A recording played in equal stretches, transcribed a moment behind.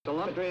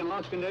Telemetry and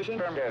launch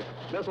condition. Affirmative.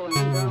 Missile and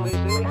internal EC.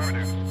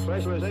 Affirmative.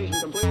 Pressurization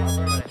complete.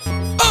 Affirmative.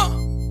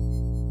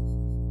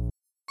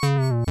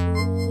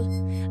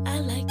 I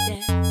like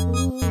that.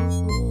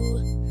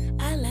 Ooh,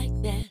 I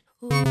like that.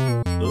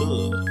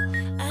 Ooh,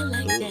 I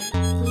like that.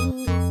 Ooh, I like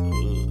that.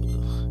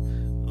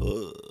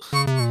 Ooh,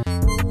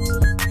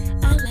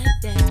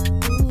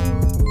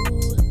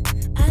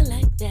 I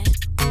like that. I like that.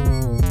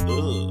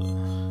 Ooh,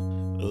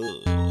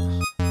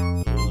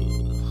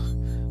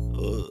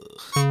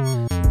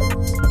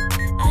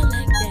 I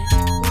like that.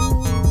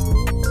 Ooh,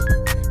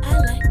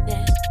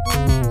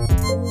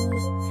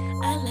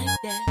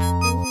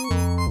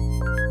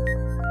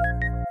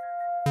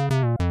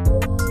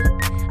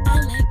 I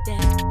like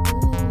that.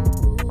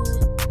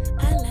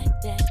 I like that. Ooh, I like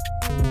that.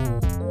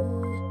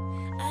 Ooh,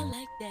 I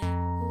like that.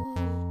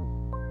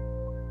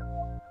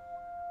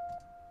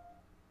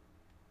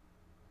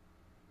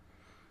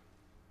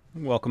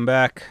 Welcome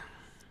back.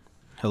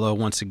 Hello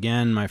once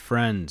again, my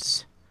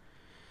friends.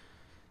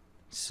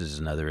 This is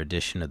another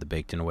edition of the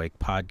Baked and Awake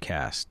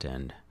podcast,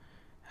 and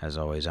as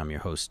always, I'm your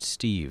host,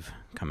 Steve,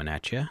 coming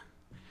at you. At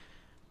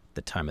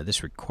the time of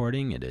this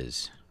recording, it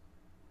is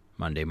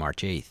Monday,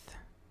 March 8th,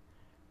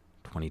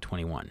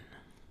 2021,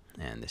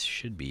 and this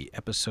should be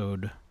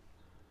episode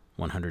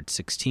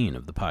 116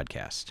 of the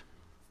podcast.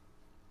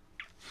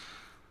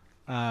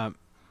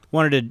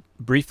 Wanted to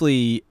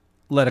briefly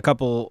let a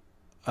couple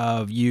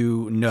of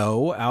you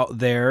know out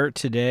there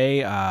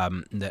today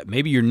that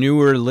maybe you're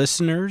newer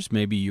listeners,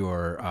 maybe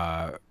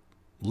you're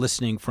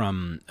listening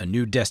from a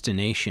new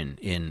destination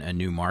in a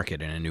new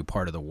market, in a new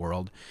part of the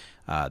world.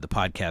 The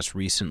podcast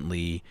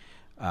recently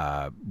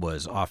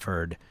was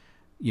offered,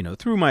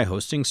 through my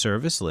hosting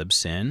service,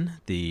 Libsyn,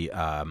 the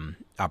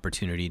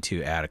opportunity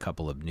to add a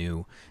couple of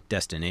new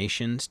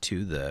destinations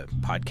to the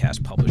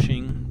podcast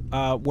publishing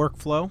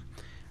workflow.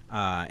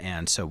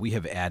 And so we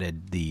have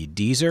added the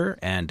Deezer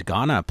and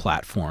Ghana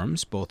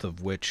platforms, both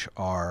of which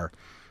are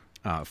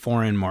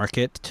foreign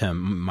market to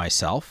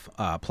myself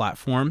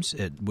platforms.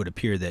 It would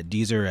appear that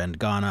Deezer and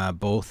Ghana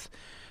both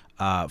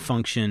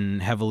function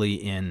heavily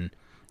in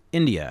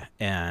India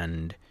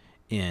and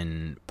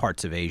in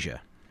parts of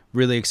Asia.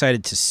 Really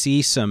excited to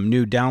see some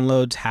new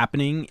downloads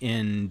happening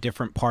in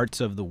different parts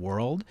of the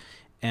world,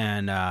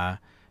 and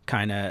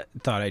kind of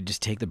thought I'd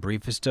just take the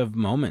briefest of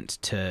moments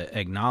to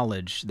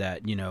acknowledge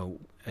that,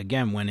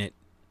 again,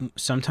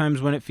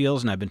 sometimes when it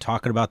feels, and I've been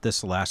talking about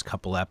this the last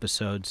couple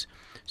episodes,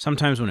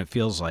 sometimes when it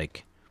feels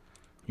like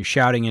you're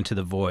shouting into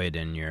the void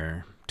and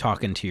you're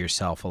talking to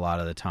yourself a lot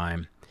of the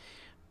time,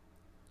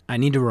 I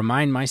need to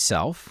remind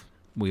myself,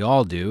 we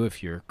all do,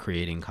 if you're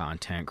creating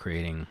content,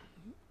 creating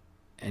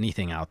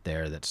anything out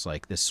there that's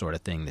like this sort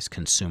of thing, this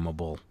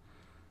consumable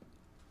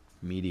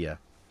media,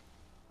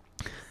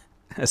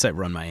 as I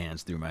run my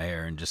hands through my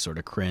hair and just sort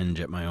of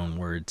cringe at my own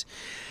words,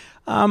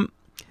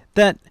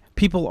 that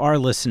people are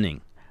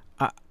listening.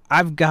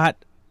 I've got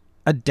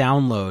a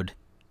download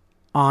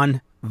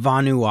on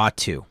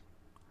Vanuatu,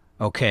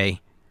 okay?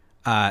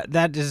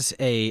 That is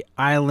a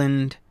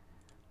island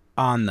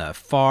on the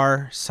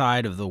far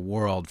side of the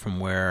world from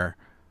where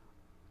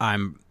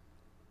I'm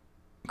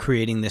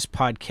creating this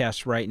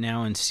podcast right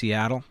now in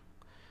Seattle,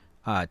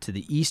 to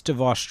the east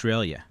of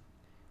Australia.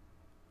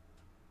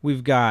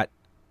 We've got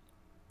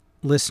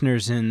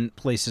listeners in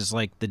places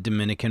like the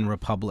Dominican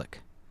Republic,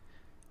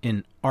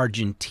 in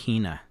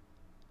Argentina.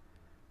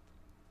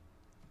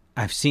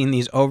 I've seen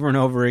these over and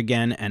over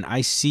again, and I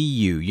see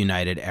you,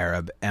 United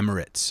Arab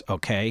Emirates,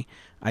 okay?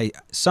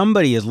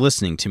 Somebody is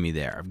listening to me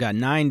there. I've got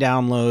 9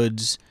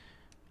 downloads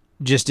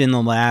just in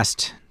the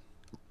last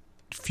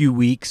few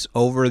weeks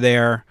over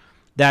there.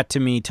 That, to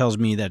me, tells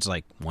me that's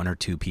like 1 or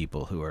 2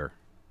 people who are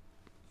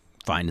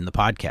finding the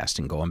podcast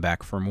and going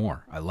back for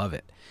more. I love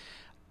it.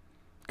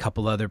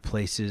 Couple other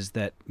places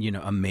that,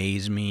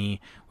 amaze me.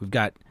 We've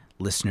got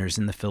listeners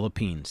in the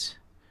Philippines.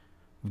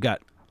 We've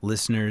got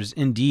listeners,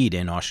 indeed,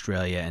 in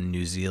Australia and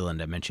New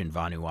Zealand. I mentioned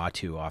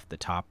Vanuatu off the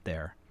top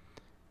there.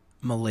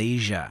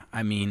 Malaysia.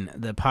 I mean,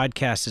 the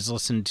podcast is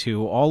listened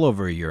to all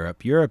over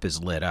Europe. Europe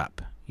is lit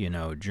up.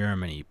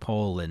 Germany,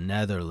 Poland,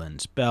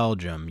 Netherlands,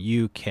 Belgium,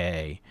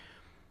 UK,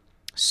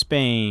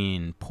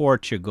 Spain,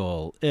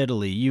 Portugal,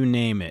 Italy, you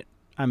name it.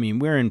 I mean,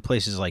 we're in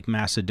places like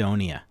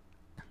Macedonia,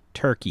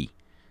 Turkey,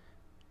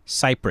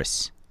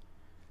 Cyprus.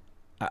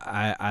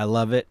 I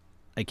love it.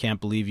 I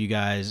can't believe you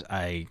guys.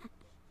 I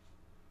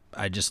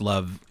just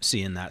love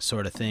seeing that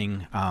sort of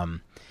thing.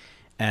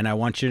 And I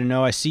want you to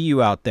know I see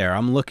you out there.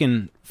 I'm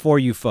looking for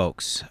you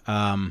folks.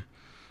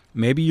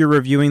 Maybe you're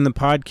reviewing the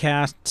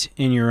podcast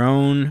in your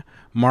own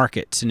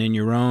markets and in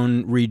your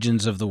own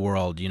regions of the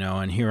world,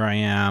 and here I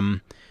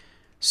am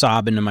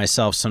sobbing to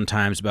myself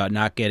sometimes about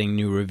not getting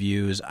new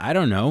reviews. I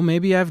don't know.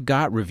 Maybe I've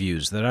got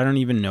reviews that I don't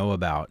even know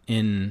about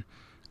in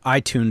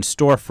iTunes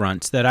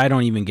storefronts that I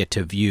don't even get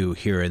to view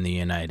here in the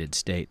United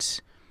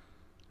States.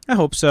 I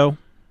hope so.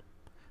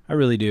 I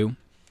really do.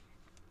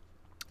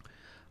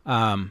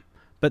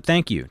 But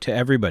thank you to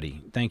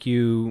everybody. Thank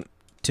you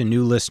to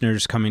new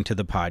listeners coming to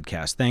the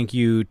podcast. Thank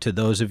you to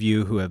those of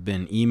you who have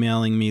been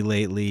emailing me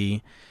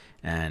lately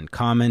and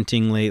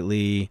commenting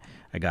lately.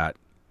 I got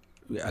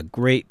a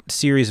great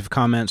series of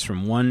comments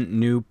from one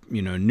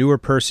newer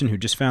person who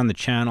just found the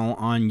channel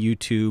on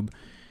YouTube,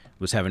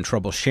 was having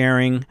trouble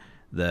sharing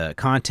the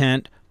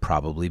content,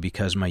 probably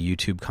because my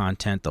YouTube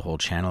content, the whole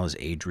channel is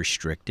age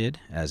restricted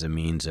as a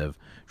means of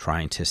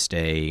trying to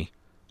stay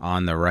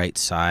on the right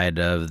side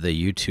of the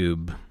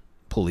YouTube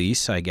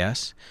police, I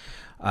guess.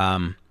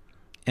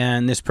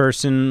 And this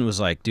person was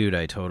like, dude,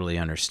 I totally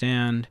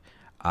understand.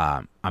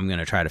 I'm going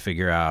to try to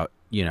figure out,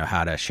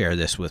 how to share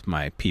this with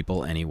my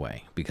people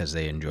anyway, because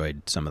they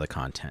enjoyed some of the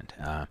content.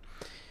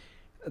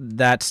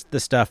 That's the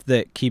stuff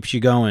that keeps you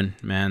going,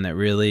 man. That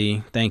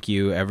really, thank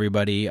you,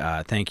 everybody.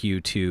 Thank you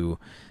to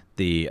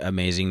the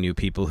amazing new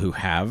people who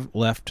have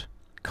left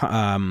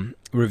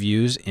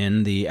reviews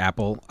in the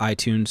Apple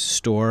iTunes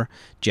store.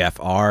 Jeff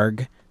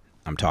Arg,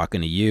 I'm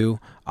talking to you.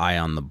 Eye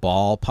on the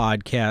Ball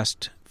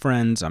podcast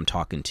friends, I'm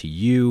talking to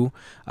you.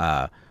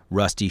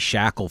 Rusty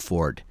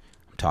Shackleford,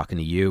 I'm talking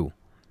to you.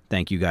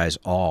 Thank you guys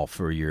all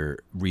for your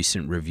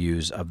recent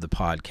reviews of the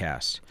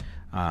podcast.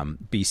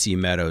 BC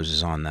Meadows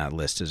is on that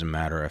list, as a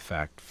matter of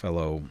fact,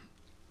 fellow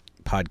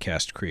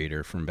podcast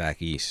creator from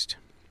back east.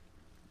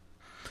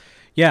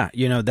 Yeah,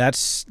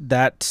 that's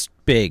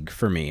big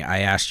for me. I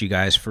asked you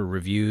guys for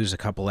reviews a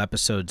couple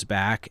episodes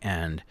back,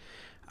 and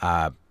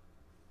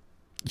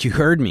you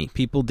heard me.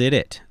 People did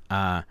it.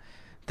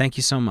 Thank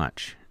you so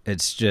much.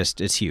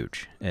 It's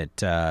huge.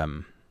 It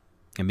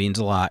means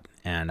a lot,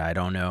 and I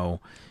don't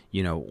know,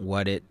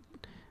 what it.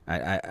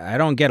 I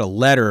don't get a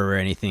letter or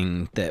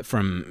anything that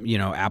from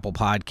Apple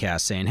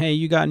Podcasts saying, hey,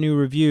 you got new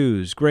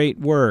reviews, great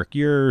work,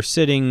 you're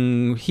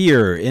sitting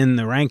here in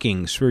the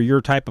rankings for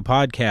your type of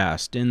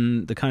podcast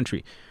in the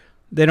country.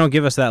 They don't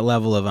give us that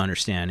level of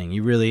understanding.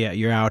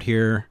 You're out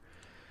here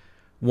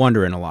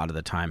wondering a lot of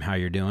the time how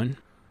you're doing,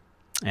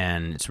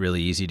 and it's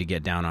really easy to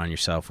get down on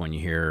yourself when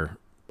you hear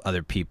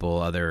other people,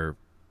 other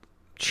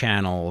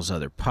channels,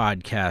 other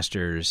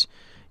podcasters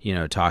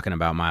talking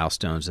about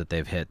milestones that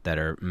they've hit that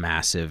are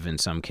massive in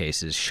some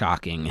cases,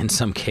 shocking in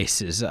some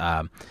cases,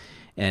 and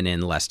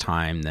in less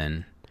time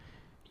than,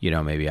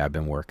 maybe I've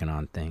been working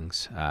on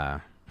things.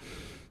 I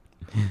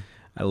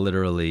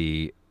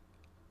literally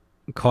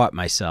caught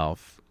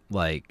myself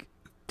like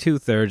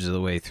 2/3 of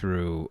the way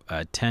through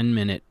a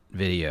 10-minute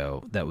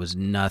video that was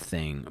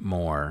nothing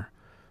more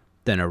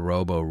than a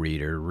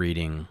robo-reader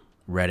reading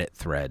Reddit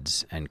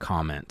threads and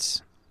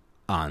comments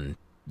on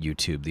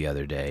YouTube the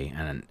other day,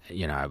 and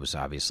I was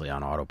obviously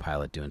on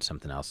autopilot doing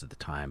something else at the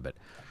time, but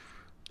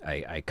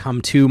I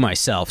come to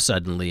myself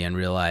suddenly and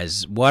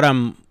realize what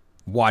I'm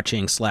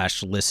watching /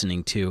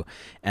 listening to,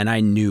 and I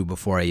knew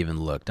before I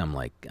even looked. I'm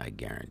like, I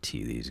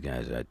guarantee these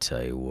guys, I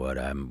tell you what,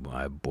 I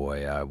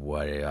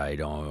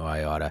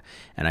oughta,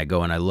 and I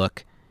go and I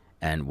look,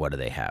 and what do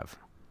they have?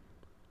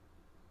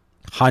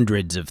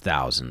 Hundreds of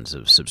thousands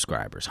of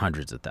subscribers, I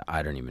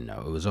don't even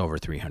know. It was over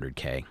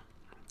 300K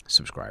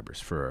subscribers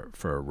for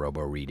a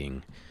robo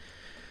reading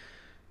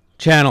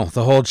channel.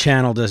 The whole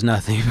channel does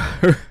nothing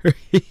but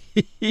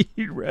read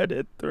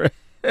Reddit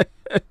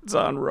threads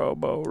on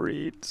robo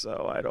read.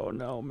 So I don't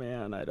know,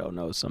 man. I don't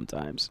know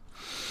sometimes.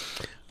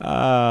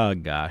 Oh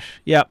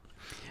gosh. Yep.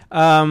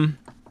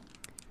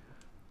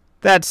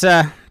 That's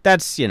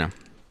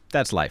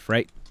life,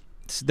 right?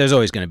 There's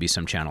always going to be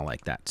some channel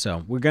like that.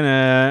 So we're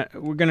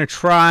gonna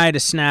try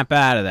to snap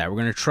out of that. We're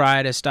gonna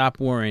try to stop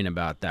worrying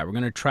about that. We're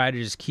gonna try to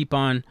just keep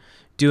on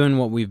doing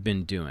what we've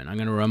been doing. I'm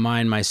going to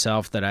remind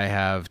myself that I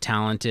have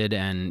talented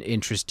and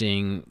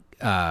interesting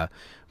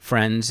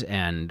friends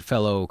and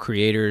fellow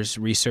creators,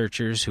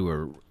 researchers who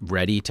are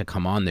ready to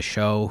come on the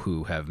show,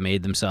 who have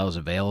made themselves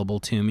available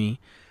to me.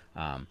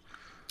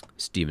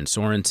 Steven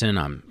Sorensen,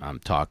 I'm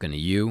talking to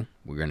you.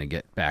 We're going to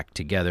get back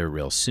together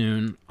real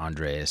soon.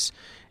 Andreas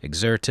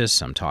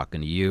Exertus, I'm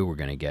talking to you. We're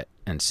going to get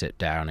and sit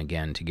down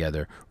again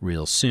together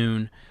real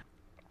soon.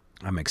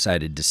 I'm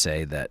excited to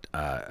say that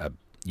a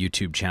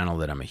YouTube channel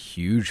that I'm a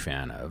huge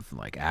fan of,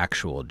 like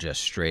actual just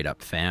straight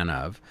up fan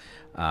of,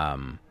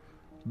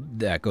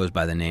 that goes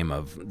by the name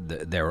of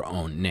their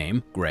own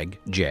name, Greg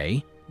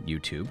J,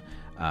 YouTube.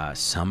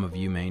 Some of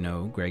you may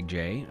know Greg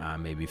J,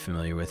 may be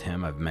familiar with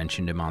him. I've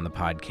mentioned him on the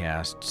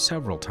podcast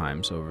several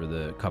times over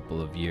the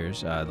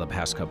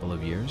past couple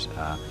of years.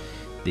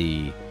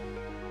 The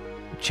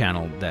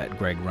channel that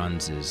Greg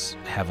runs is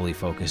heavily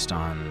focused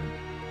on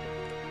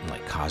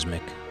like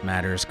cosmic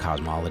matters,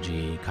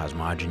 cosmology,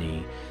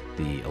 cosmogony,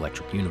 the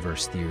electric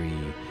universe theory,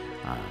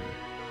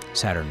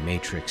 Saturn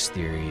matrix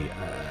theory,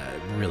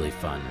 really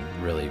fun,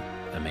 really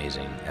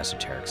amazing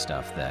esoteric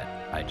stuff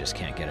that I just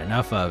can't get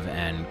enough of,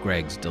 and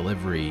Greg's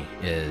delivery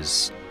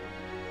is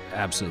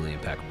absolutely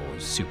impeccable.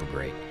 It's super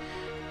great,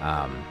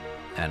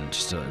 and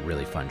just a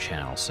really fun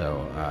channel. So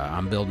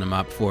I'm building them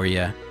up for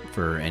you.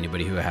 For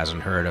anybody who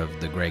hasn't heard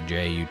of the Greg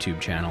J YouTube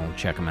channel,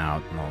 check them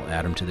out. I'll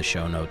add them to the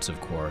show notes,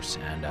 of course,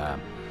 and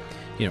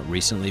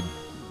recently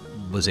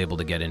was able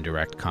to get in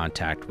direct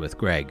contact with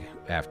Greg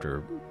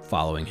after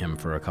following him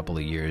for a couple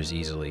of years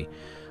easily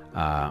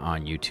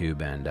on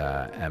YouTube, and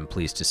I'm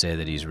pleased to say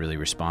that he's really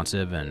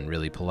responsive and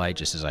really polite,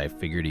 just as I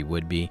figured he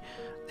would be.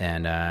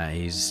 and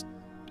he's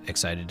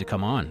excited to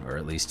come on, or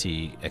at least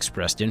he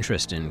expressed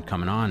interest in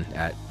coming on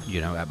at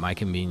my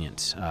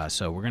convenience.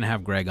 So we're gonna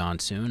have Greg on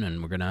soon,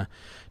 and we're gonna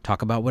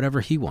talk about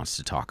whatever he wants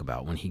to talk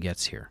about when he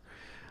gets here.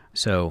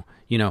 So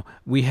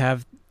we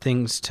have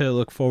things to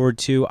look forward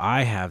to.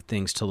 I have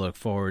things to look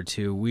forward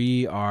to.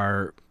 We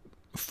are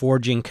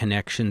forging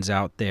connections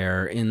out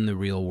there in the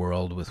real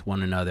world with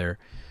one another.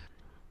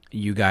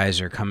 You guys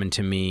are coming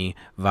to me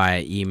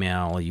via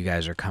email. You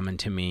guys are coming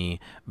to me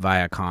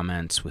via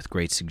comments with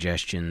great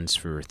suggestions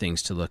for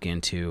things to look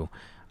into.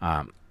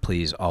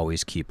 Please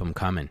always keep them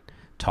coming.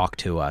 Talk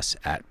to us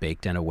at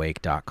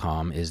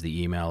bakedandawake.com is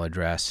the email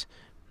address.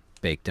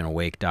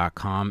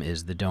 Bakedandawake.com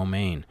is the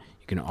domain.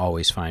 You can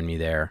always find me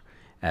there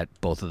at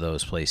both of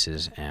those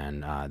places,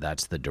 and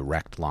that's the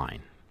direct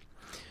line.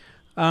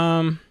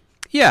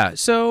 Yeah,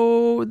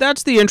 so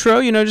that's the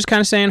intro, just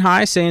kind of saying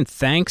hi, saying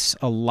thanks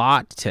a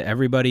lot to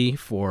everybody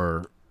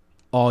for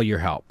all your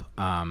help.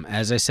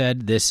 As I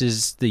said, this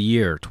is the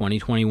year,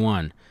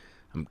 2021.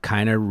 I'm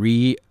kind of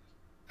resetting,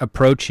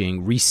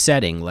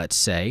 let's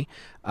say,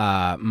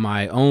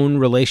 my own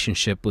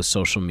relationship with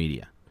social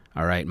media.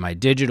 All right, my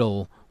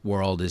digital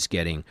world is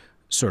getting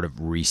sort of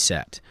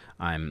reset.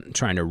 I'm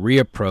trying to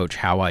reapproach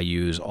how I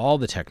use all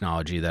the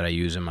technology that I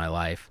use in my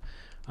life.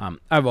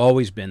 I've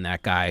always been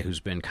that guy who's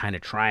been kind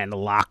of trying to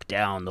lock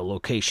down the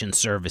location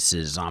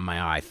services on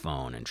my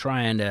iPhone and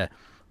trying to,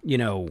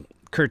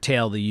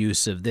 curtail the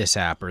use of this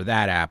app or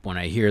that app when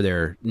I hear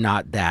they're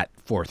not that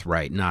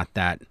forthright, not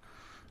that,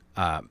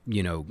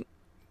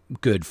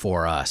 good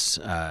for us.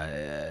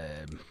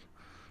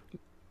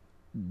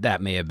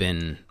 That may have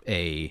been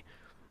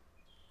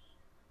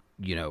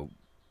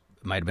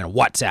might have been a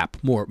WhatsApp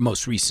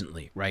most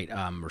recently, right?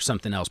 Or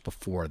something else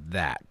before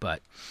that,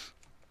 but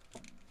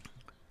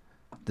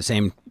the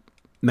same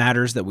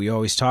matters that we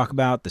always talk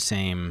about, the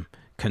same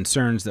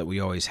concerns that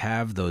we always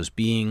have, those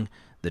being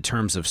the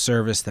terms of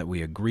service that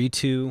we agree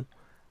to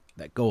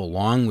that go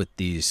along with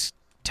these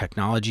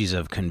technologies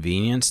of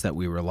convenience that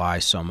we rely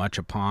so much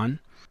upon.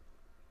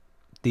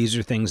 These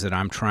are things that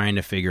I'm trying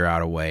to figure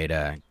out a way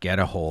to get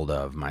a hold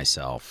of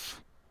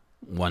myself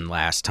one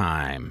last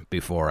time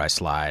before I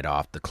slide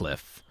off the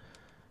cliff,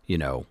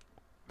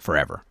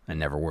 forever, and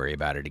never worry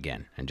about it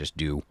again and just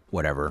do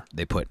whatever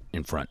they put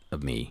in front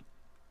of me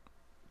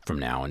from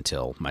now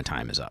until my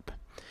time is up.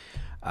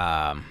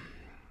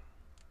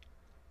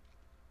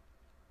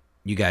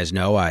 You guys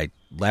know I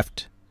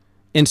left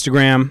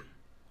Instagram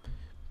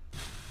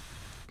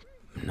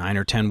 9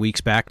 or 10 weeks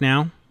back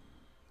now.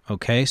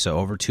 Okay, so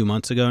over 2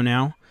 months ago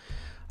now.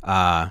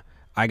 I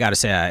got to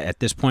say, at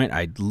this point,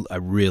 I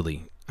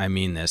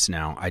mean this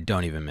now. I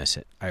don't even miss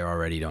it. I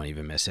already don't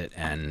even miss it.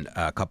 And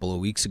a couple of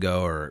weeks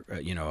ago, or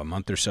a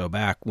month or so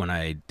back, when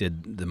I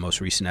did the most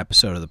recent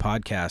episode of the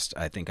podcast,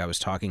 I think I was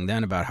talking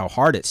then about how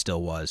hard it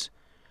still was,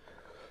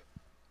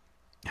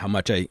 how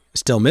much I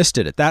still missed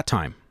it at that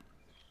time.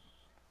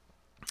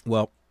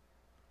 Well,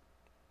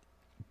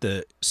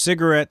 the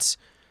cigarettes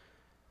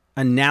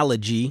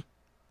analogy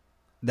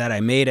that I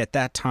made at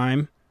that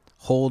time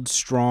holds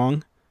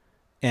strong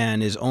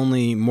and is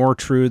only more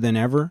true than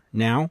ever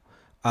now.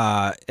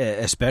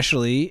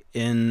 Especially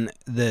in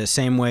the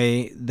same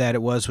way that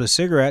it was with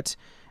cigarettes.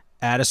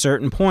 At a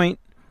certain point,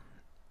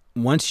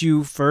 once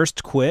you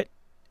first quit,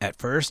 at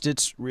first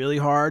it's really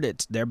hard.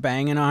 They're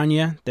banging on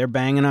you. They're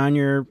banging on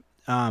your,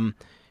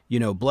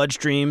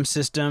 bloodstream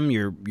system.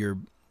 Your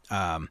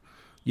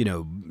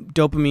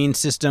dopamine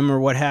system or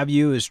what have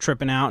you is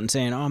tripping out and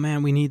saying, "Oh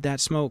man, we need that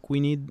smoke.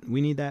 We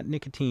need that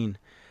nicotine."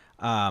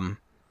 And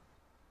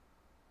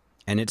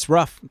it's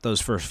rough those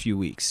first few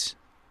weeks.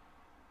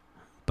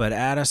 But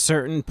at a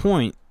certain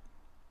point,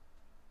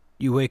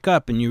 you wake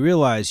up and you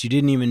realize you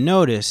didn't even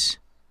notice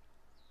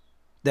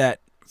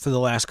that for the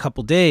last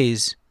couple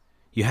days,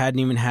 you hadn't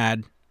even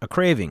had a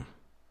craving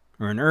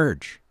or an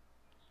urge.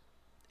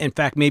 In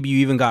fact, maybe you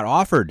even got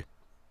offered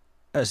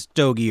a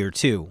stogie or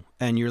two,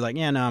 and you're like,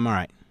 yeah, no, I'm all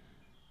right.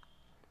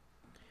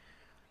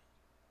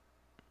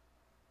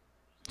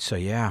 So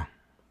yeah,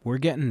 we're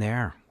getting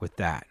there with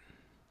that.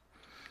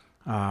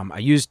 I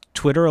used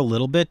Twitter a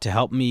little bit to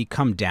help me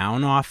come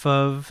down off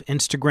of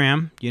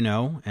Instagram,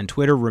 and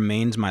Twitter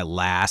remains my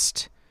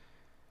last,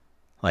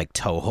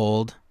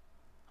 toehold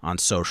on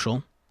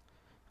social.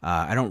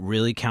 I don't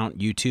really count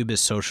YouTube as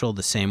social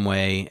the same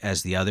way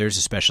as the others,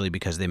 especially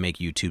because they make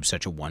YouTube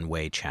such a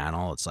one-way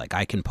channel. It's like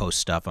I can post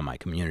stuff on my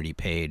community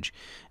page,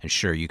 and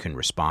sure, you can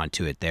respond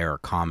to it there or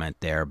comment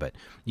there, but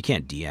you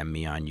can't DM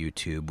me on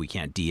YouTube. We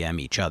can't DM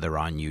each other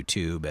on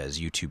YouTube as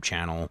YouTube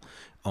channel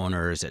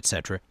owners,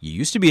 etc. You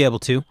used to be able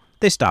to.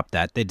 They stopped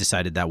that. They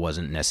decided that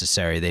wasn't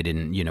necessary. They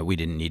didn't, we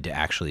didn't need to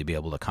actually be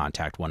able to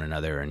contact one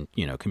another and,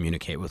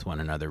 communicate with one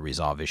another,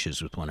 resolve issues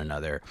with one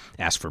another,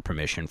 ask for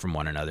permission from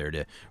one another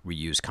to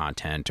reuse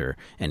content or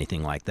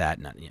anything like that.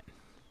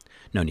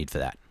 No need for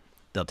that.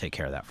 They'll take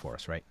care of that for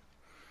us, right?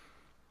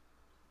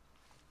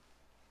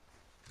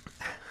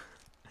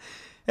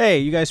 Hey,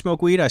 you guys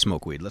smoke weed? I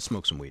smoke weed. Let's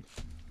smoke some weed.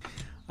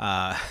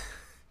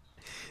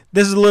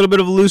 This is a little bit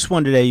of a loose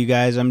one today, you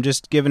guys. I'm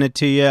just giving it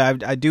to you.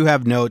 I do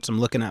have notes. I'm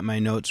looking at my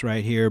notes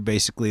right here.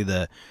 Basically,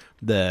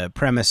 the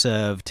premise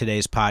of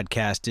today's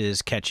podcast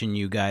is catching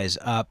you guys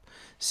up,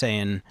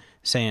 saying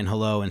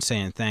hello and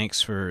saying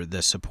thanks for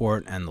the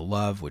support and the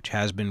love, which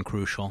has been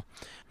crucial.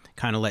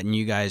 Kind of letting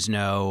you guys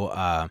know,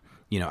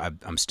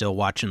 I'm still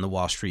watching the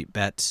Wall Street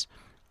Bets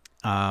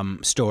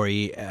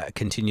story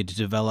continue to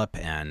develop,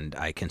 and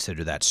I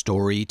consider that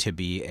story to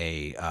be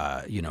a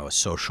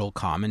social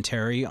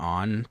commentary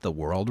on the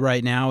world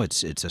right now.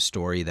 It's a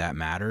story that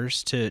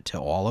matters to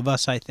all of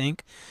us, I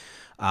think.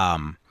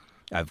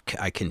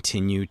 I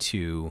continue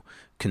to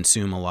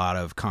consume a lot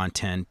of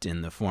content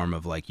in the form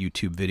of like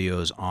YouTube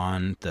videos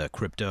on the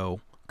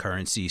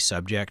cryptocurrency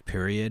subject,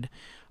 period.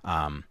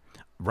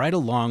 Right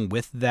along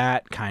with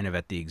that, kind of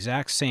at the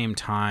exact same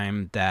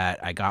time that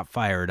I got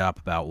fired up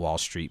about Wall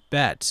Street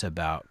Bets,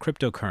 about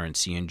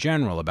cryptocurrency in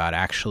general, about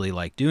actually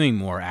like doing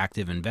more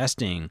active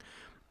investing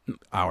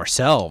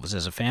ourselves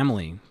as a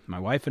family, my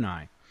wife and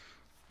I.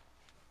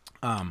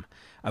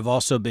 I've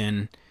also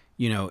been,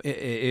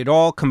 it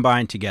all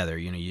combined together.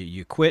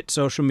 You quit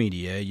social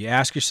media, you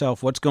ask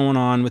yourself what's going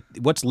on with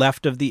what's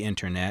left of the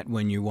internet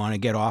when you want to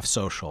get off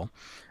social.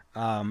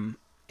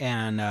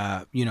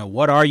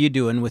 What are you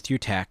doing with your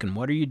tech and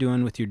what are you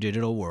doing with your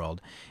digital world?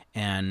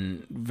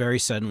 And very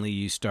suddenly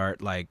you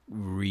start like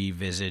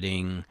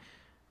revisiting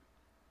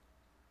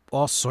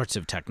all sorts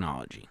of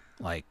technology,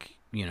 like,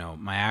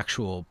 my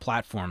actual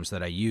platforms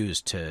that I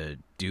use to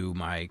do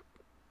my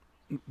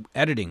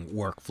editing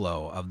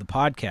workflow of the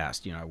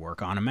podcast. I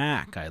work on a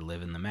Mac. I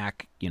live in the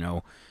Mac,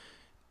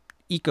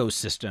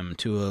 ecosystem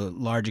to a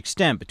large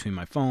extent between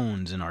my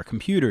phones and our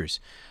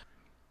computers.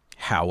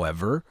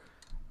 However,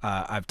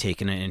 I've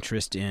taken an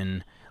interest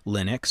in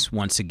Linux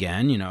once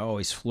again. I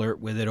always flirt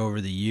with it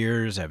over the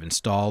years. I've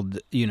installed,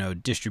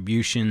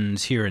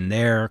 distributions here and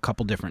there a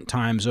couple different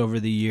times over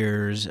the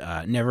years.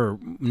 Never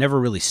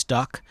really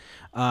stuck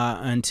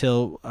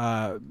until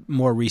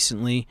more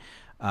recently.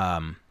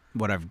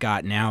 What I've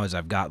got now is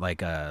I've got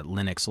like a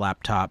Linux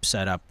laptop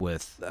set up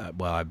with,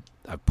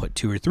 I've put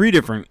 2 or 3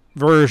 different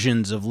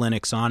versions of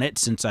Linux on it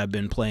since I've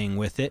been playing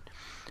with it.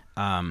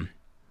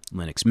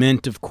 Linux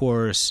Mint, of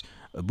course,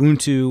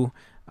 Ubuntu.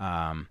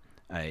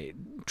 I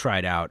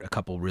tried out a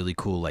couple really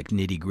cool like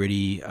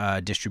nitty-gritty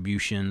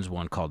distributions,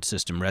 one called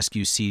System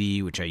Rescue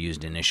CD, which I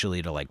used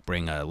initially to like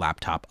bring a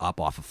laptop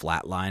up off a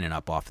Flatline and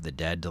up off of the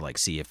dead to like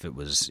see if it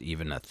was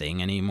even a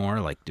thing anymore.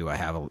 Like, do I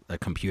have a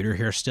computer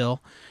here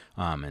still?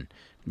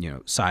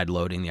 Side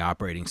loading the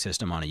operating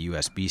system on a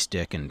USB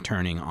stick and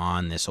turning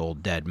on this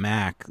old dead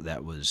Mac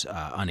that was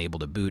unable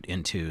to boot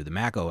into the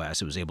Mac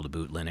OS. It was able to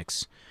boot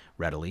Linux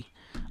readily.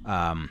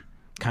 Kind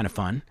of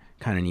fun,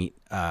 kind of neat.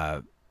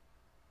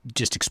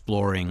 Just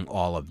exploring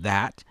all of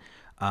that.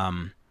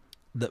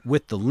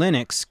 With the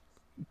Linux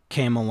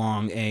came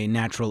along a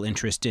natural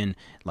interest in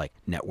like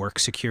network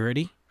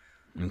security.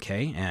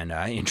 Okay, and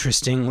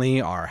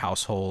interestingly, our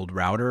household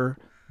router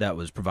that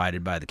was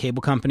provided by the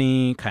cable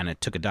company kind of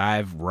took a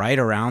dive right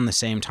around the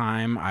same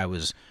time I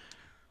was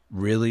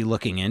really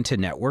looking into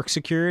network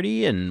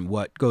security and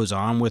what goes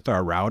on with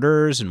our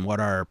routers and what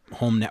our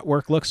home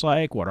network looks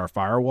like, what our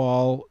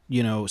firewall,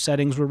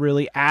 settings were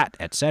really at,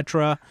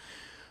 etc.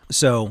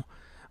 So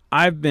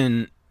I've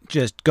been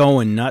just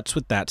going nuts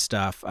with that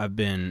stuff. I've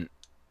been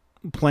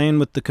playing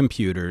with the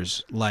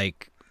computers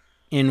like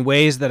in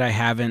ways that I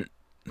haven't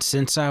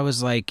since I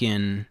was like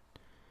in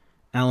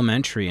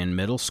elementary and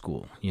middle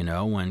school,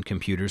 when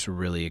computers were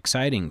really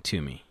exciting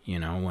to me,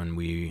 when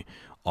we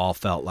all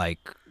felt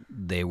like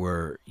they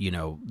were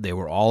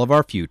all of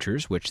our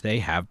futures, which they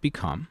have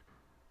become.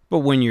 But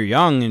when you're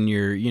young and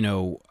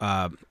you're,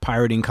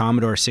 pirating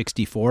Commodore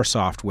 64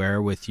 software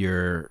with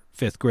your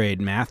 5th grade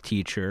math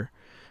teacher,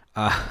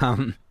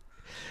 in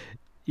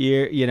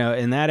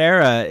that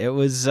era, it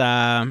was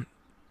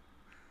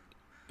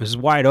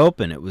wide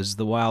open. It was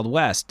the Wild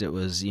West. It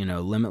was,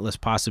 limitless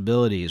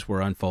possibilities were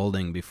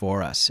unfolding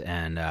before us.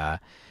 And,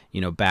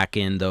 back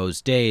in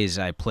those days,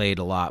 I played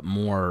a lot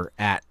more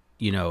at,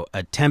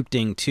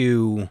 attempting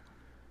to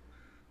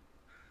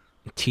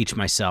teach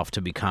myself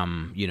to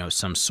become,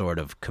 some sort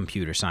of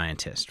computer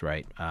scientist,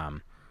 right?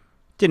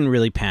 Didn't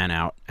really pan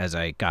out as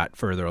I got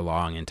further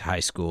along into high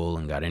school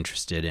and got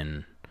interested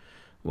in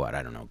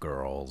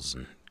girls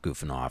and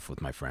goofing off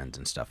with my friends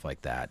and stuff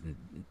like that.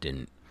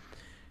 And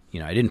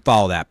I didn't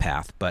follow that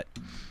path, but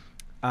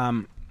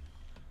I'm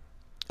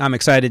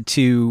excited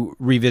to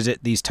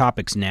revisit these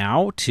topics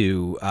now,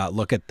 to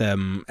look at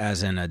them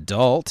as an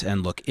adult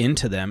and look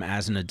into them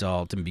as an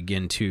adult and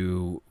begin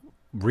to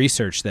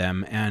research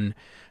them. And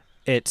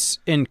it's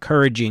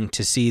encouraging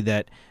to see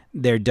that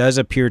there does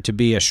appear to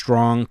be a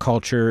strong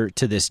culture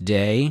to this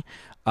day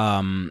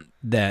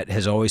that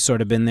has always sort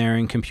of been there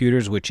in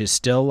computers, which is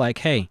still like,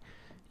 hey,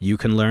 you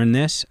can learn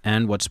this,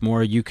 and what's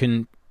more, you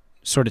can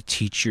sort of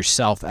teach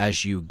yourself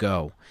as you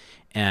go,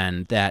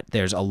 and that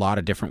there's a lot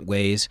of different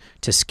ways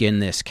to skin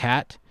this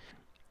cat,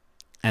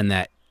 and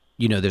that,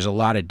 there's a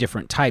lot of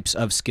different types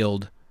of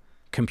skilled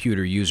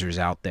computer users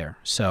out there.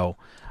 So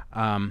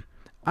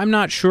I'm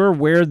not sure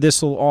where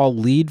this will all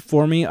lead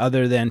for me,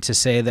 other than to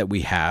say that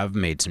we have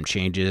made some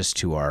changes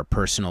to our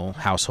personal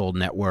household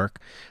network.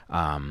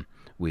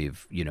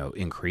 We've,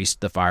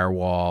 increased the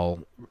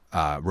firewall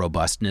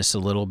robustness a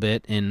little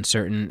bit in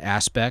certain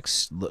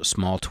aspects,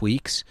 small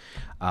tweaks.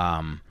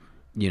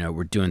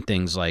 We're doing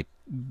things like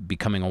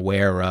becoming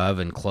aware of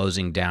and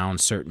closing down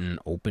certain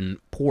open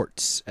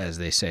ports, as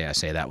they say. I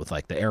say that with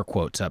like the air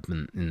quotes up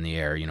in the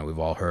air. We've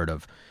all heard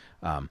of,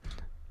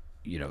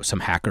 some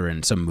hacker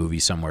in some movie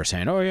somewhere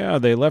saying, oh yeah,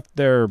 they left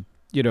their,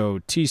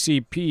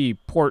 TCP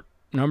port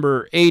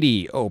number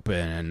 80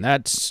 open, and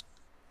that's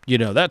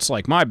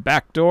like my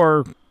back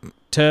door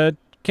to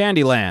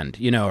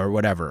Candyland, or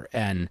whatever.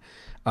 And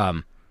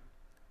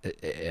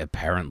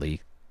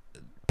apparently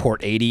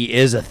port 80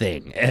 is a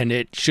thing, and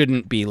it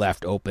shouldn't be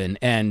left open.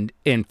 And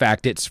in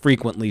fact, it's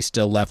frequently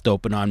still left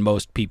open on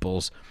most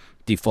people's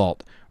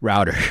default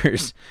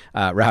routers,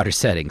 router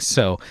settings.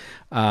 So,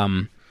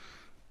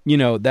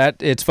 that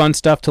it's fun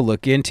stuff to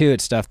look into.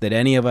 It's stuff that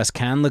any of us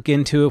can look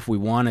into if we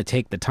want to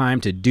take the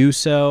time to do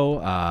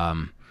so.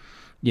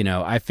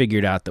 I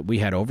figured out that we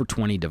had over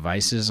 20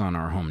 devices on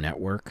our home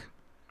network.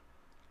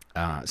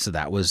 So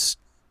that was,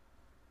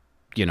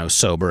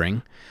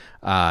 sobering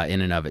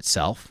in and of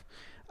itself.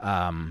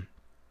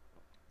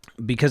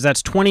 Because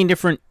that's 20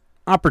 different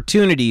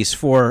opportunities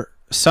for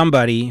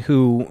somebody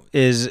who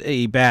is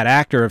a bad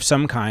actor of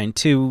some kind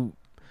to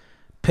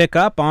pick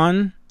up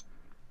on,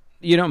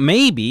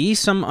 maybe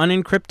some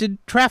unencrypted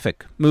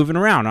traffic moving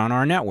around on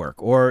our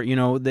network. Or,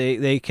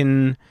 they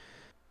can,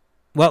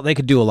 they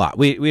could do a lot.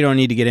 We don't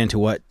need to get into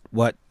what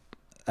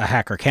a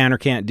hacker can or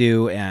can't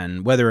do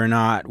and whether or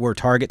not we're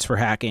targets for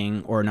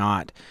hacking or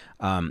not.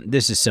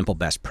 This is simple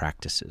best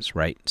practices,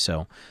 right?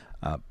 So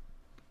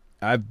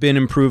I've been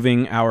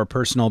improving our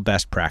personal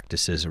best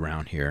practices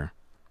around here.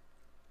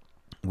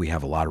 We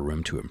have a lot of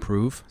room to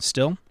improve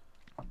still,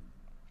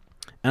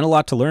 and a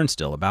lot to learn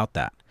still about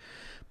that.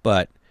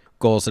 But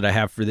goals that I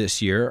have for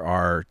this year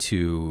are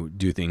to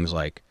do things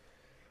like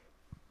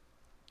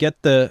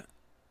get the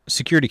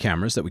security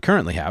cameras that we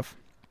currently have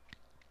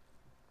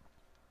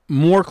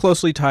more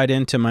closely tied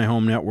into my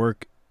home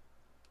network.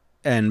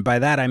 And by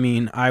that, I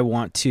mean I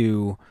want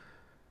to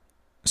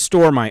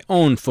store my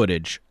own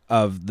footage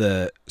of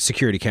the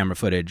security camera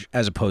footage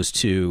as opposed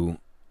to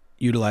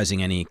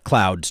utilizing any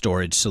cloud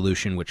storage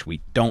solution, which we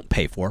don't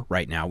pay for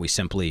right now. We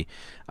simply,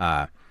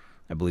 I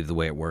believe the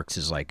way it works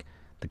is like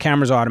the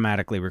cameras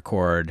automatically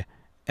record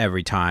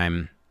every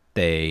time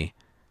they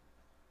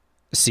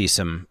see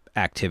some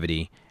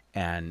activity,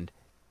 and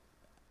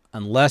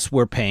unless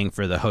we're paying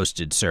for the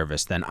hosted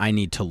service, then I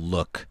need to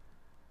look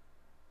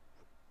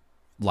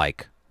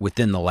like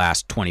within the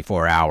last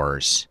 24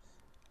 hours,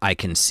 I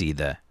can see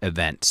the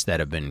events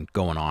that have been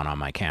going on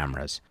my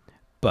cameras.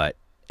 But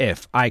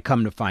if I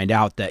come to find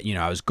out that,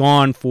 I was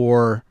gone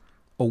for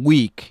a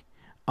week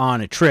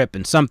on a trip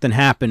and something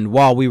happened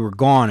while we were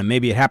gone, and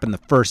maybe it happened the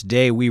first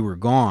day we were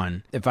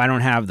gone, if I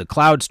don't have the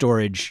cloud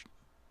storage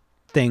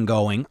thing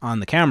going on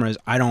the cameras,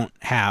 I don't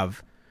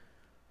have,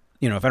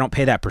 if I don't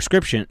pay that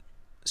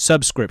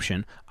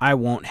subscription, I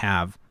won't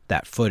have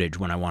that footage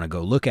when I want to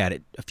go look at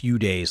it a few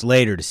days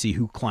later to see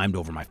who climbed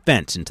over my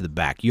fence into the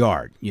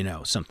backyard,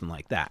 something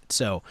like that.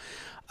 So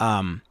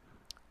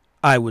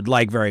I would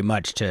like very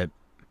much to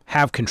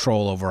have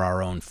control over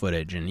our own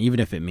footage, and even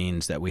if it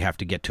means that we have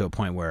to get to a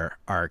point where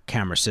our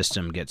camera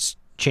system gets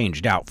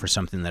changed out for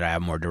something that I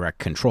have more direct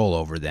control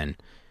over, then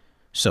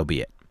so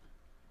be it.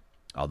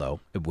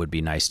 Although it would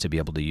be nice to be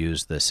able to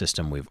use the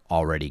system we've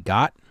already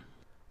got.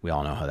 We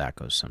all know how that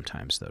goes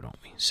sometimes, though, don't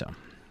we? So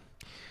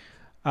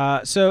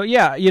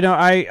yeah,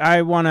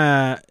 I want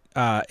to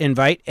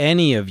invite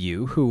any of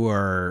you who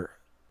are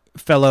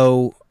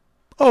fellow,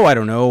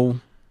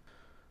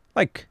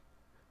 like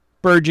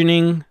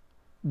burgeoning,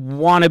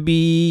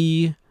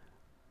 wannabe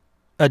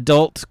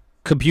adult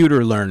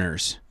computer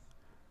learners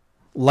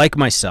like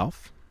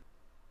myself,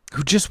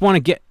 who just want to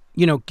get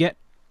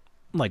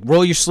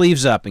roll your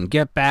sleeves up and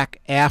get back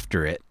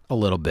after it a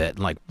little bit, and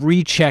like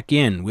recheck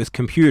in with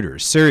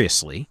computers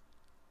seriously.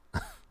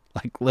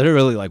 Like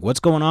literally, like what's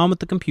going on with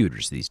the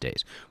computers these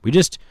days? We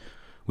just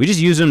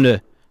use them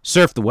to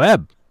surf the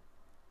web,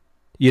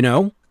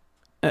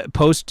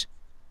 post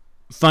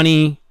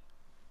funny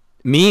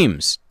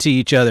memes to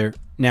each other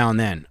now and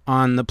then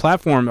on the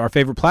platform, our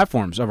favorite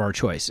platforms of our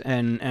choice.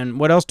 And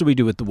what else do we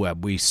do with the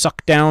web? We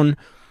suck down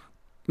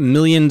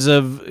millions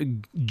of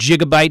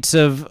gigabytes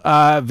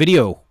of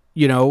video,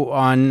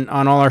 on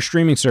all our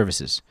streaming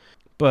services.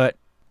 But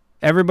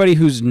everybody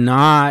who's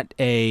not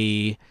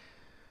a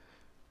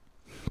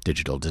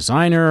digital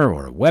designer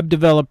or a web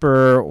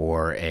developer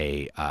or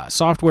a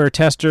software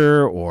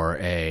tester or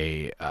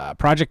a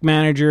project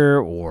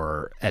manager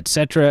or et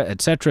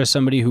cetera,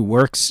 somebody who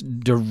works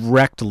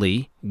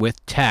directly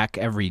with tech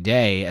every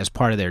day as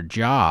part of their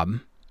job,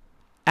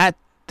 at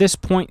this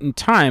point in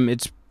time,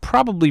 it's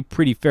probably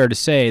pretty fair to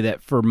say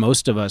that for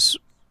most of us,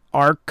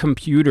 our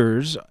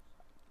computers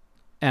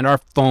and our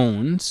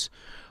phones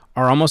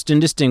are almost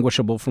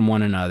indistinguishable from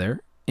one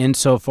another.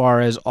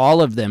 insofar as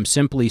all of them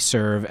simply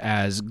serve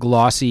as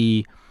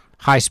glossy,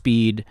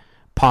 high-speed,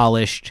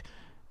 polished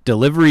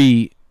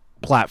delivery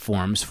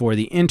platforms for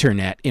the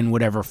internet in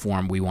whatever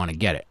form we want to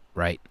get it,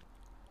 right?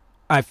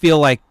 I feel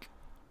like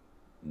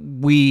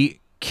we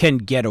can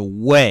get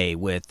away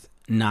with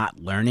not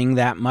learning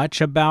that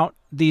much about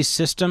these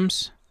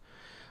systems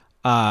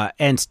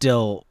and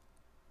still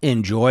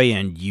enjoy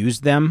and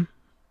use them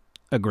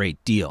a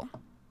great deal.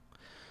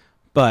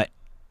 But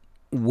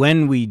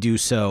when we do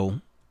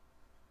so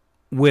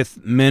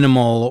with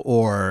minimal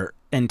or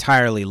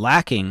entirely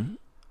lacking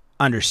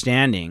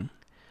understanding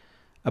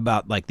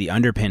about like the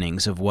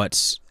underpinnings of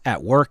what's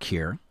at work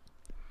here,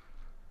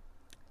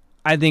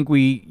 I think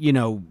we,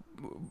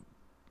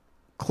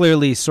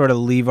 clearly sort of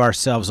leave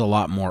ourselves a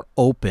lot more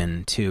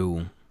open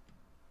to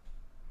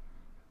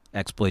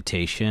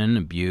exploitation,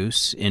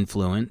 abuse,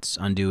 influence,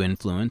 undue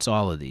influence,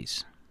 all of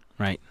these,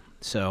 right?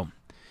 So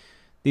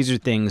these are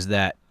things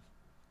that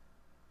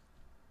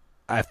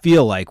I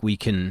feel like we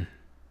can,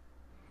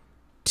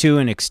 to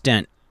an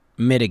extent,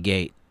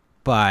 mitigate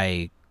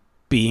by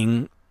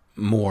being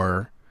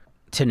more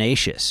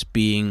tenacious,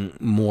 being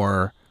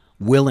more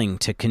willing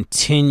to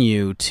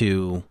continue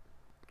to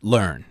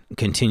learn,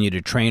 continue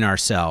to train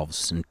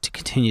ourselves, and to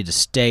continue to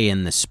stay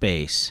in the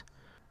space.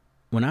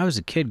 When I was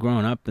a kid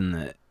growing up in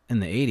the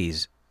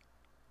 80s,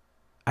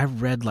 I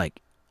read like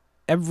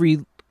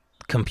every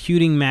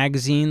computing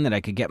magazine that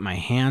I could get my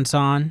hands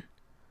on.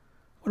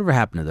 Whatever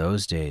happened to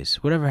those days?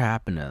 Whatever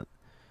happened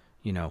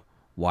to,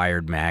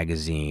 Wired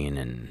Magazine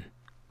and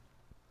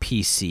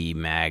PC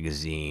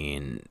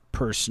Magazine,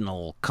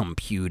 Personal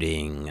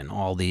Computing, and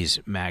all these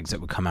mags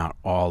that would come out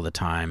all the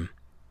time?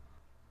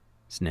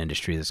 It's an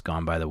industry that's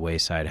gone by the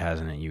wayside,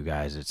 hasn't it, you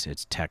guys? It's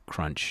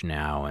TechCrunch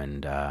now,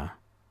 and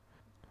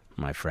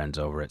my friends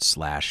over at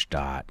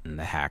Slashdot and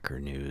the Hacker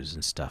News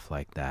and stuff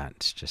like that.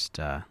 It's just,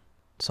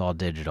 it's all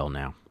digital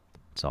now.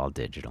 It's all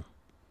digital.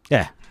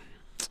 Yeah.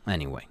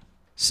 Anyway,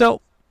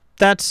 so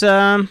that's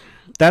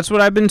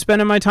what I've been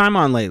spending my time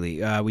on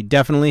lately. We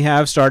definitely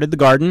have started the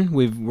garden.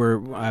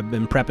 I've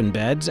been prepping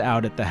beds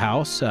out at the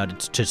house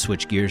to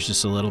switch gears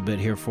just a little bit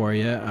here for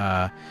you.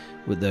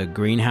 With the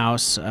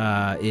greenhouse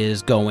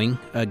is going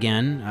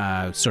again.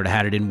 Sort of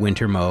had it in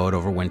winter mode,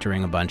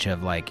 overwintering a bunch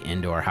of like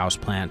indoor house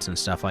plants and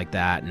stuff like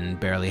that, and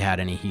barely had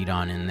any heat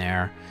on in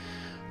there.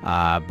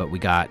 But we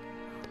got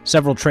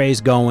several trays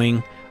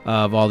going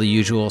of all the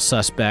usual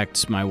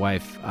suspects. My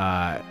wife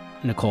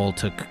Nicole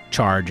took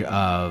charge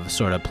of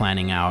sort of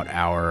planning out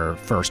our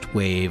first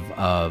wave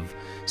of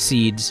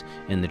seeds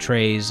in the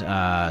trays.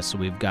 So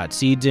we've got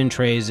seeds in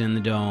trays in the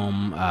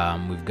dome.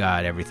 We've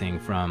got everything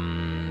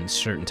from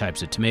certain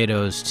types of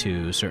tomatoes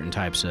to certain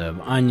types of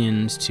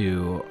onions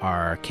to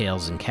our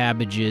kales and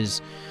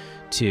cabbages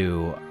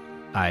to,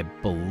 I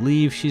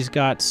believe she's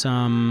got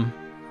some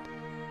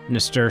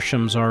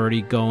nasturtiums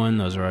already going.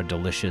 Those are our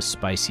delicious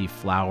spicy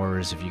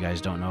flowers. If you guys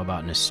don't know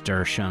about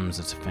nasturtiums,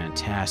 it's a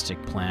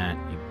fantastic plant.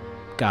 You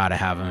gotta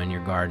have them in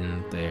your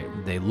garden.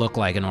 They look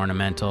like an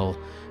ornamental,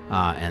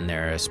 and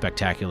they're a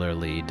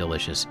spectacularly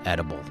delicious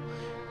edible,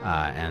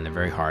 and they're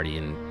very hardy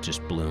and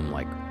just bloom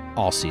like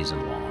all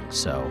season long.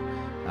 So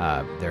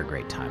they're a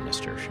great time,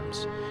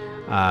 nasturtiums.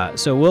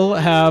 So we'll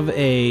have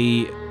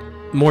a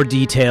more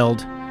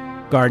detailed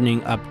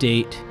gardening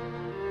update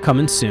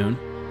coming soon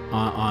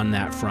on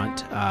that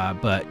front.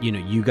 But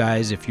you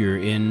guys, if you're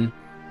in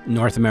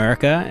North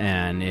America,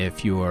 and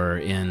if you're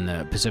in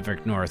the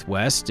Pacific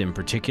Northwest in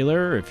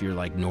particular, if you're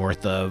like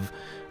north of,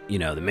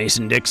 the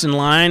Mason-Dixon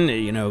line,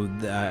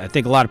 I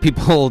think a lot of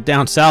people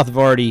down south have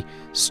already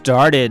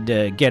started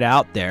to get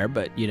out there,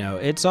 but,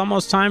 it's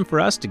almost time for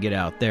us to get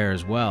out there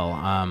as well.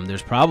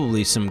 There's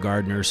probably some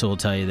gardeners who will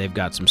tell you they've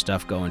got some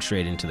stuff going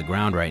straight into the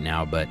ground right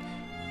now, but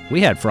we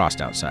had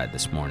frost outside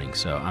this morning,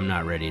 so I'm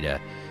not ready to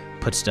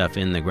put stuff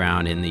in the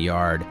ground in the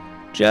yard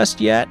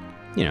just yet.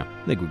 I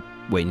think we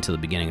wait until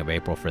the beginning of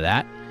April for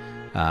that,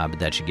 but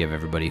that should give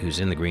everybody who's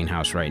in the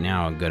greenhouse right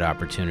now a good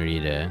opportunity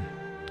to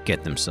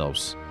get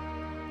themselves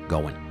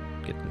going,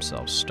 get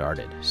themselves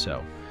started.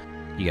 So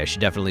you guys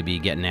should definitely be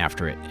getting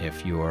after it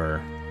if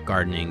you're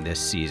gardening this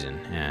season.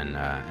 And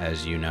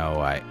as you know,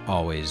 I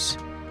always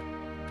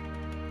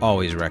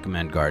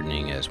recommend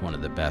gardening as one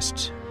of the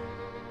best,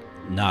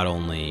 not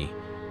only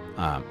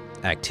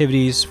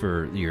activities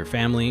for your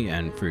family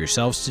and for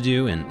yourselves to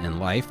do in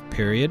life,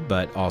 period,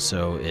 but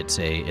also it's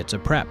a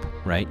prep,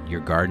 right?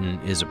 Your garden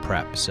is a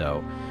prep.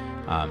 So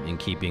in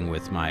keeping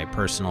with my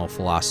personal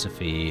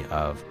philosophy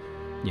of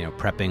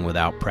prepping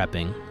without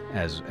prepping,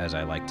 as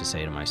I like to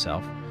say to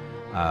myself,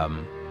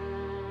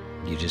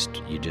 you just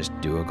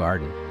do a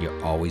garden. You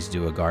always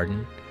do a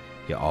garden.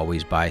 You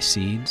always buy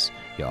seeds.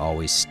 You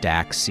always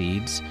stack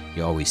seeds.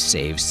 You always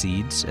save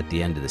seeds at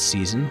the end of the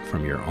season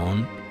from your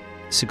own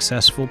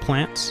successful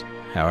plants,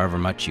 however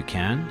much you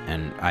can.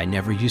 And I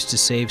never used to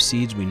save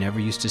seeds. We never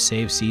used to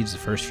save seeds the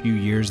first few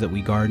years that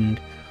we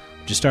gardened.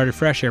 Just started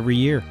fresh every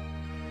year.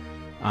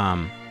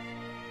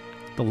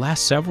 The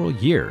last several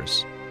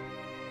years,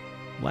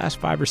 last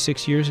 5 or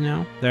 6 years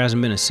now, there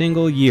hasn't been a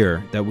single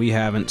year that we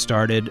haven't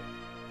started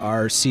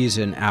our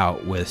season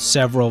out with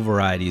several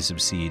varieties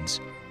of seeds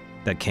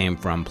that came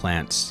from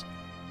plants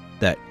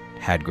that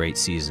had great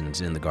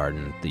seasons in the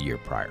garden the year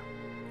prior.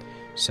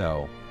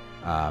 So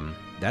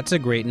that's a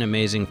great and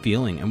amazing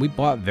feeling. And we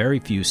bought very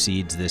few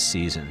seeds this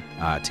season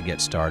to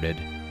get started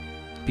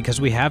because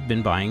we have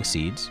been buying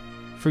seeds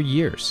for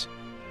years.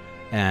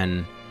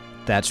 And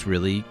that's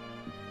really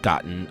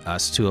gotten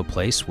us to a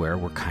place where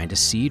we're kind of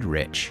seed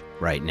rich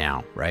right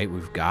now, right?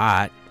 We've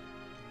got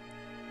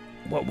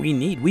what we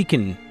need. We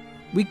can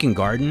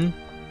garden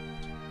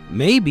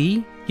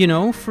maybe,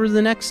 for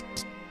the next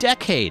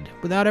decade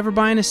without ever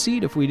buying a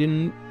seed if we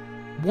didn't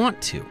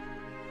want to.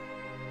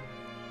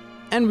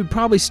 And we'd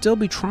probably still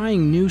be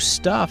trying new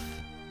stuff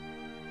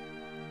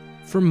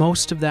for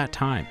most of that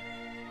time.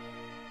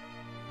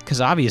 Because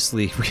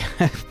obviously,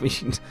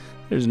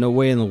 there's no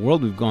way in the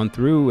world we've gone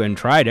through and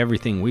tried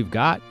everything we've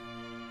got.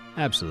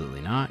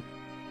 Absolutely not.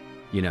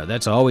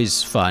 That's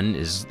always fun,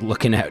 is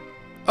looking at,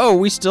 oh,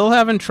 we still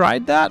haven't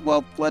tried that?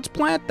 Well, let's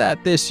plant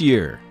that this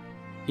year.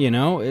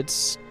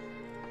 It's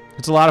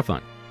a lot of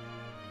fun.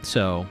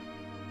 So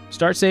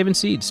start saving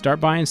seeds, start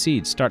buying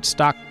seeds, start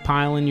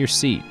stockpiling your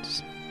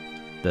seeds.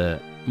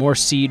 The more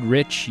seed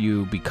rich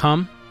you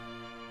become,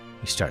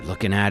 you start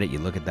looking at it, you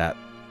look at that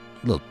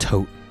little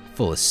tote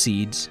full of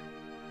seeds,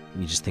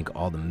 and you just think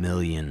all the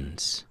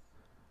millions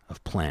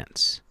of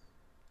plants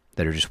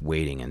that are just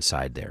waiting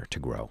inside there to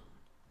grow.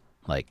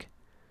 Like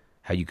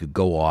how you could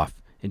go off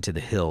into the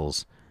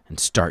hills and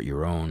start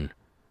your own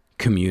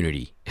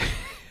community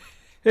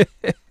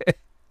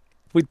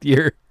with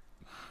your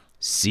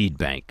seed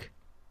bank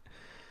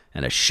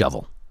and a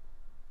shovel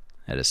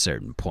at a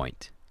certain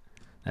point.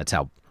 That's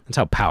how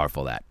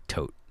powerful that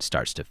tote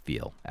starts to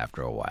feel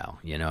after a while.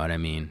 You know what I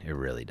mean? It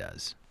really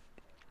does.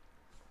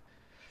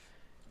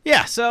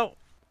 Yeah, so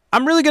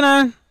I'm really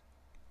going to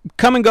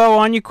come and go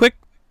on you quick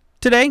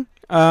today.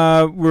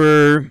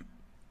 I'm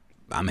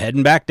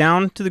heading back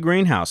down to the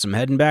greenhouse. I'm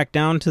heading back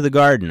down to the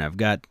garden. I've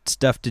got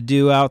stuff to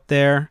do out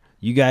there.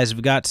 You guys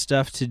have got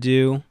stuff to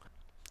do.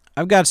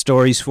 I've got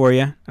stories for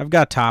you. I've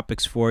got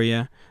topics for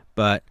you.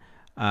 But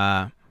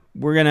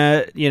we're going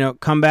to,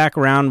 come back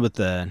around with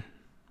a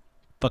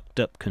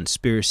fucked up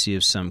conspiracy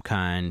of some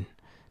kind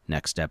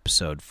next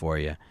episode for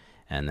you.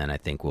 And then I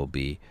think we'll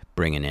be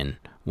bringing in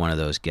one of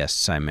those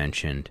guests I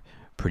mentioned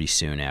pretty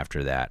soon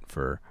after that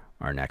for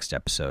our next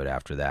episode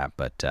after that.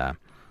 But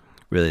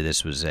really,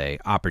 this was a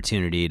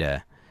opportunity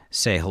to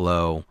say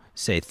hello,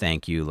 say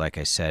thank you, like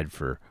I said,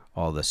 for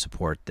all the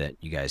support that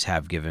you guys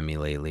have given me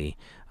lately.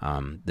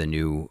 The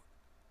new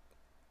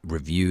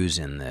reviews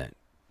in the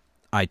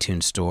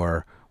iTunes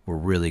store were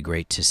really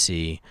great to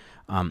see.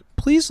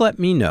 Please let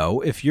me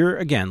know if you're,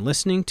 again,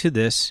 listening to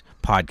this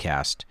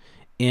podcast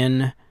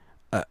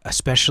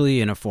especially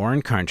in a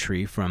foreign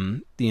country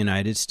from the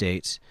United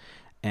States,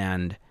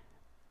 and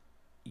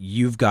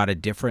you've got a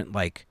different,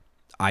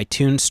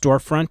 iTunes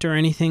storefront or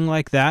anything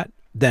like that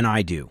than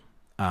I do.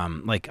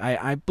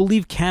 I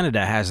believe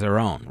Canada has their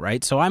own,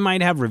 right? So I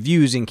might have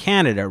reviews in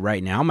Canada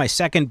right now, my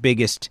second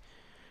biggest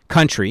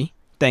country.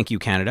 Thank you,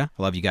 Canada.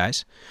 I love you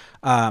guys.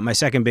 My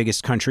second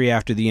biggest country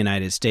after the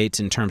United States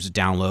in terms of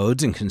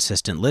downloads and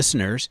consistent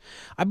listeners.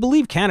 I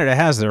believe Canada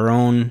has their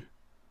own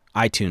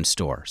iTunes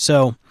store.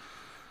 So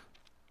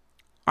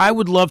I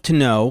would love to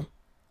know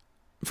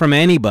from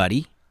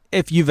anybody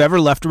if you've ever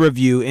left a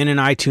review in an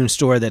iTunes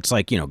store that's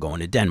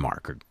going to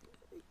Denmark or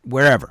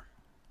wherever.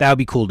 That would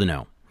be cool to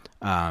know.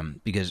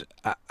 Because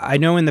I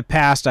know in the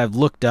past I've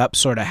looked up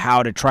sort of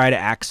how to try to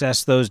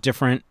access those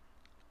different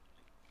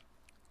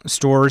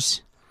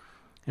stores.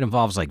 It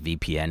involves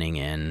VPNing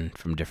in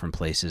from different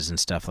places and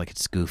stuff.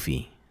 It's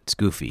goofy. It's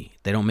goofy.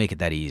 They don't make it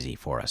that easy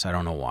for us. I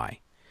don't know why.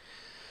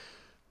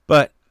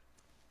 But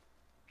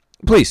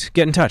please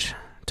get in touch.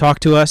 Talk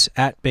to us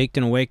at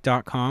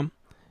bakedandawake.com.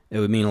 It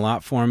would mean a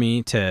lot for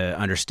me to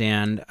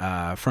understand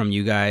from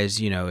you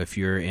guys, if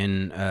you're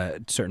in a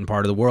certain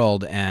part of the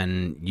world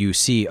and you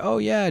see, oh,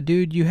 yeah,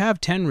 dude, you have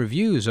 10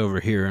 reviews over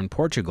here in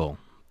Portugal.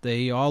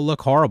 They all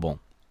look horrible.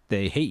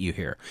 They hate you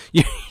here.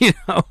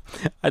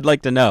 I'd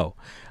like to know.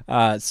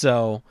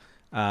 So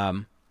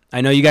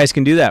I know you guys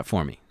can do that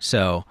for me.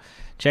 So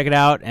check it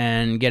out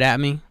and get at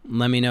me.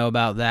 Let me know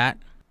about that.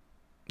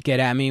 Get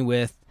at me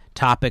with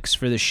topics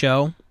for the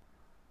show.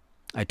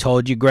 I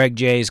told you Greg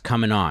J is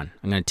coming on.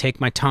 I'm going to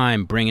take my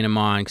time bringing him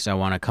on because I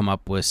want to come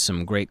up with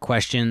some great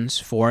questions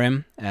for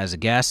him as a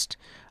guest.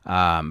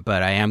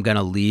 But I am going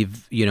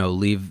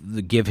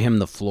to give him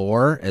the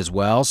floor as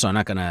well. So I'm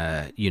not going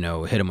to,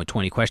 hit him with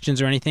 20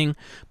 questions or anything.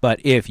 But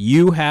if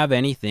you have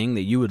anything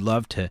that you would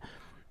love to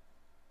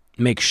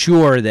make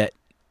sure that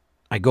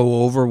I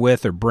go over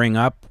with or bring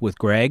up with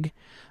Greg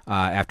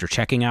after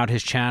checking out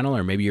his channel,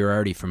 or maybe you're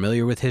already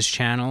familiar with his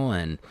channel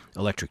and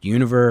Electric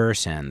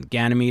Universe and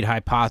Ganymede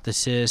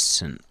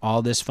Hypothesis and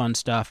all this fun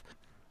stuff,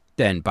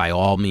 then by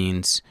all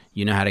means,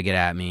 you know how to get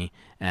at me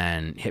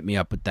and hit me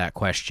up with that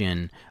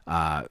question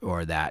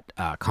or that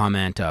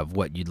comment of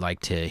what you'd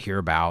like to hear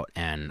about,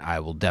 and I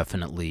will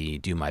definitely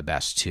do my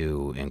best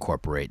to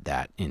incorporate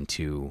that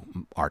into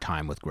our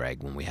time with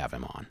Greg when we have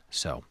him on.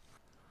 So,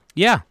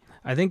 yeah.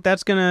 I think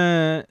that's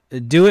gonna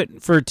do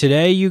it for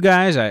today, you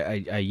guys.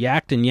 I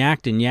yacked and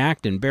yacked and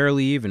yacked and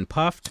barely even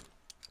puffed.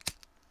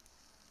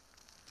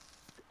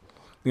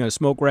 I'm gonna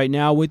smoke right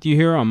now with you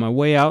here on my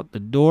way out the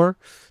door.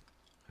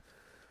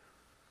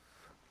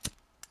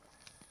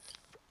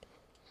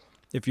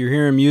 If you're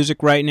hearing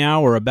music right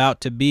now or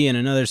about to be in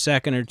another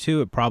second or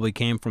two, it probably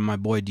came from my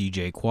boy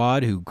DJ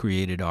Quad, who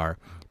created our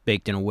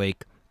Baked and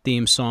Awake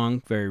theme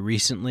song very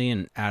recently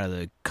and out of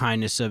the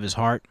kindness of his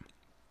heart.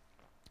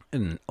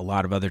 And a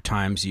lot of other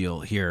times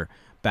you'll hear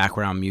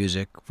background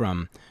music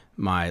from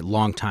my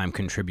longtime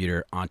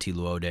contributor, Antti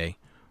Luode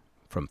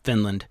from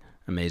Finland,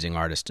 amazing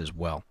artist as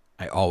well.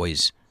 I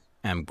always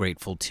am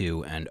grateful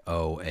to and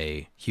owe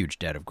a huge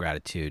debt of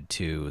gratitude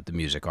to the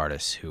music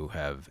artists who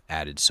have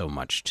added so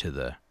much to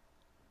the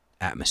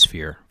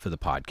atmosphere for the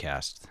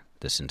podcast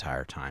this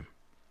entire time.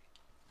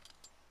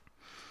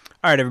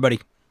 All right, everybody.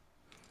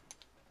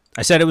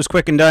 I said it was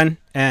quick and done,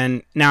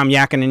 and now I'm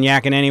yakking and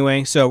yakking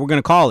anyway, so we're going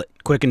to call it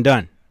quick and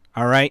done.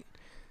 All right?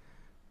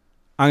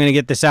 I'm going to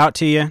get this out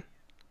to you,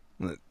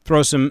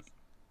 throw some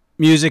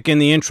music in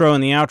the intro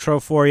and the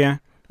outro for you, and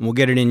we'll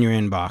get it in your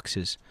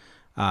inboxes.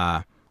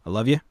 I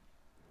love you.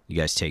 You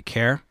guys take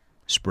care.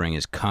 Spring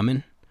is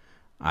coming.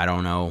 I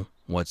don't know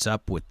what's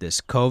up with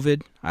this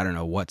COVID. I don't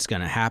know what's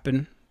going to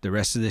happen the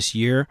rest of this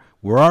year.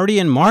 We're already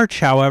in March,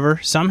 however,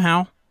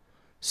 somehow.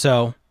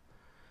 So,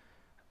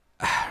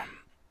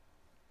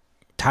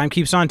 time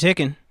keeps on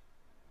ticking.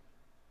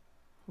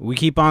 We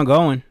keep on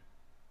going.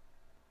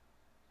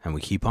 And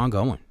we keep on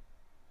going.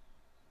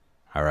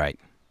 All right.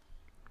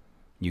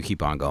 You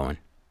keep on going.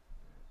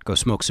 Go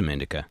smoke some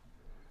indica.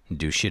 And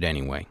do shit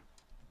anyway.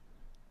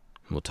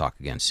 We'll talk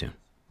again soon.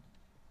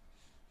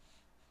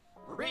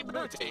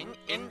 Rebooting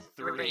in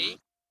 3,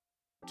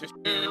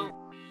 2,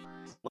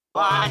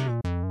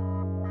 1.